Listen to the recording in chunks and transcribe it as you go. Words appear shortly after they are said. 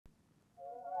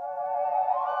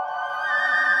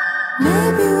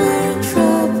Maybe we're in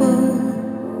trouble.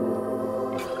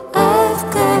 I've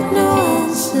got no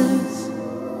answers.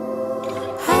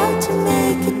 How to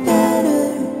make it better,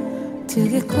 to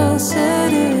get closer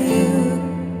to you.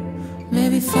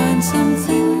 Maybe find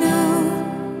something new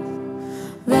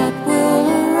that will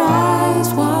arise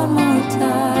one more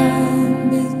time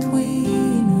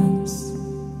between us.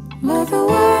 But the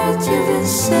words you've been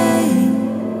saying,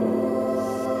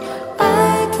 I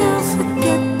can't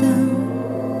forget them.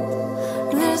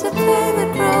 There's a pain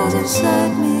that grows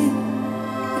inside me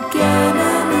again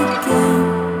and again.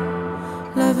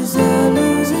 Love is a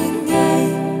losing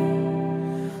game.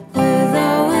 With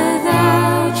or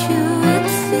without you, it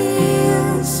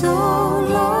feels so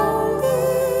lonely.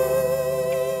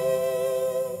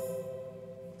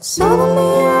 Suddenly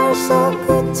you're so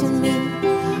good to me.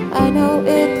 I know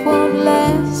it won't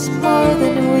last more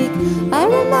than a week. I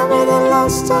remember the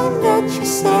last time that you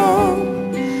said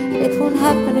it won't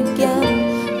happen again.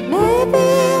 Maybe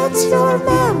it's your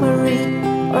memory,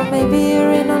 or maybe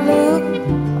you're in a loop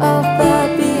of bad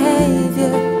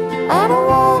behavior. I don't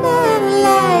wanna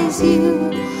analyze you,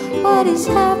 what is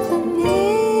happening.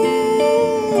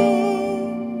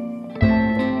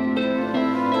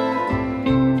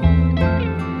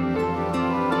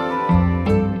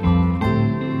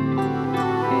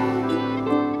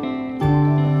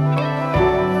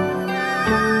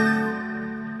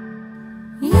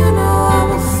 You know I'm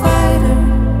a fighter,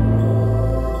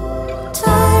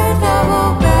 tired of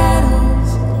all battles,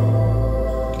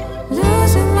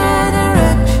 losing my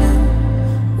direction.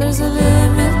 There's a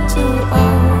limit to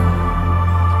our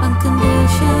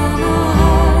unconditional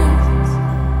hearts.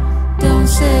 Don't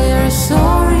say you're sorry.